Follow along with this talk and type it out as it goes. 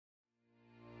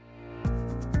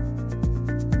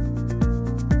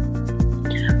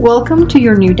Welcome to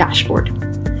your new dashboard.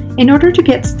 In order to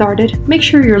get started, make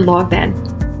sure you're logged in.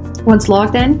 Once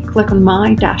logged in, click on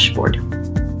My Dashboard.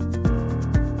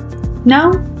 Now,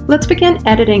 let's begin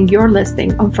editing your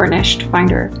listing on Furnished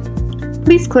Finder.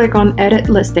 Please click on Edit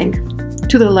Listing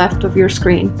to the left of your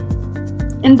screen,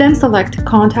 and then select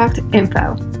Contact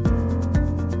Info.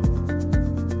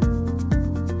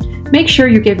 Make sure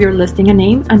you give your listing a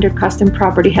name under Custom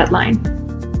Property Headline.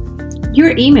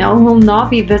 Your email will not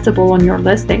be visible on your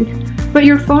listing, but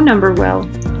your phone number will.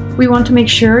 We want to make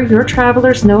sure your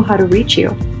travelers know how to reach you.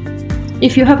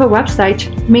 If you have a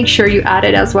website, make sure you add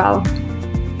it as well.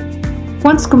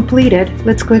 Once completed,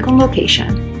 let's click on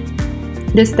Location.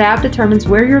 This tab determines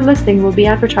where your listing will be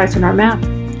advertised on our map.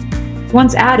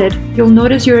 Once added, you'll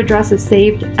notice your address is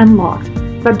saved and logged,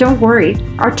 but don't worry,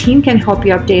 our team can help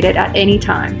you update it at any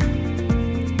time.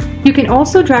 You can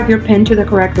also drag your pin to the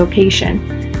correct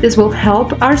location. This will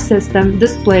help our system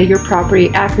display your property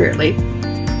accurately.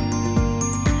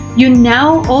 You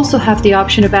now also have the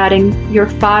option of adding your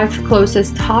 5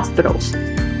 closest hospitals.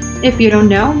 If you don't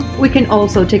know, we can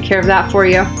also take care of that for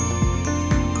you.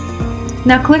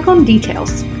 Now click on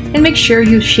Details and make sure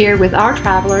you share with our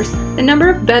travelers the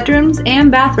number of bedrooms and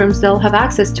bathrooms they'll have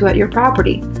access to at your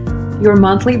property, your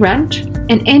monthly rent,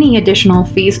 and any additional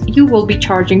fees you will be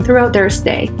charging throughout their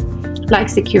stay, like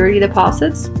security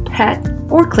deposits, pet,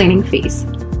 or cleaning fees.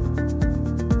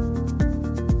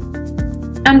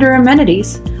 Under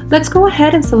Amenities, let's go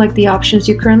ahead and select the options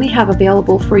you currently have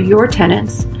available for your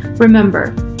tenants.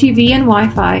 Remember, TV and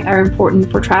Wi-Fi are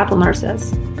important for travel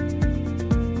nurses.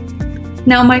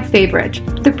 Now my favorite,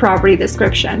 the property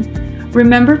description.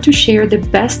 Remember to share the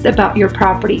best about your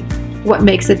property, what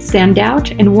makes it stand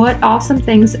out, and what awesome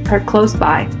things are close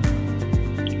by.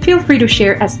 Feel free to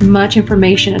share as much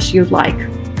information as you'd like.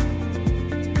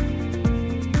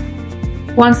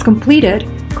 Once completed,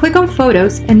 click on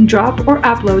Photos and drop or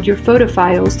upload your photo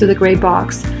files to the gray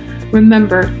box.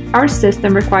 Remember, our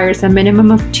system requires a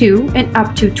minimum of 2 and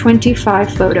up to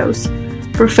 25 photos.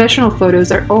 Professional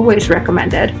photos are always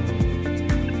recommended.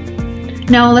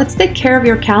 Now let's take care of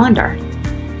your calendar.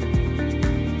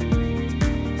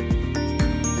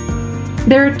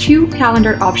 There are 2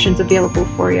 calendar options available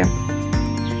for you.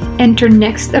 Enter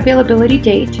Next Availability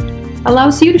Date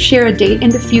allows you to share a date in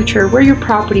the future where your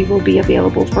property will be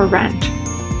available for rent.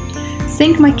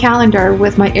 Sync My Calendar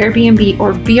with My Airbnb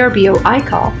or VRBO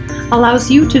iCall allows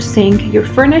you to sync your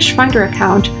Furnished Finder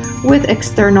account with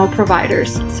external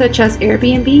providers such as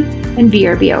Airbnb and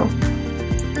VRBO.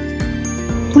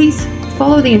 Please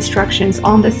follow the instructions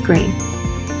on the screen.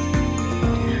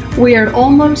 We are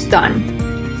almost done.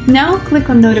 Now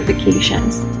click on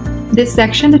Notifications. This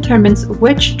section determines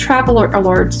which traveler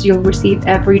alerts you'll receive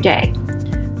every day.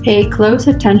 Pay close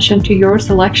attention to your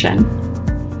selection.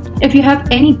 If you have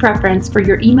any preference for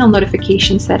your email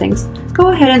notification settings,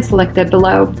 go ahead and select it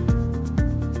below.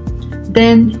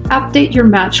 Then update your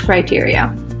match criteria.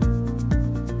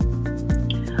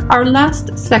 Our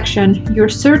last section, your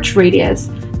search radius,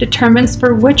 determines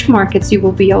for which markets you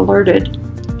will be alerted.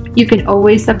 You can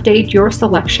always update your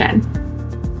selection.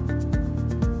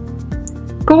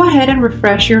 Go ahead and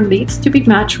refresh your leads to be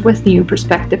matched with new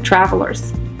prospective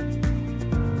travelers.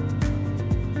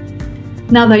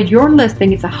 Now that your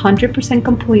listing is 100%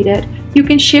 completed, you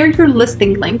can share your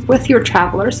listing link with your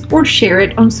travelers or share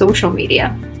it on social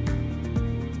media.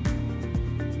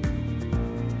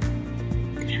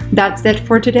 That's it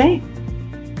for today.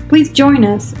 Please join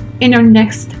us in our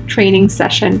next training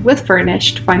session with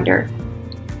Furnished Finder.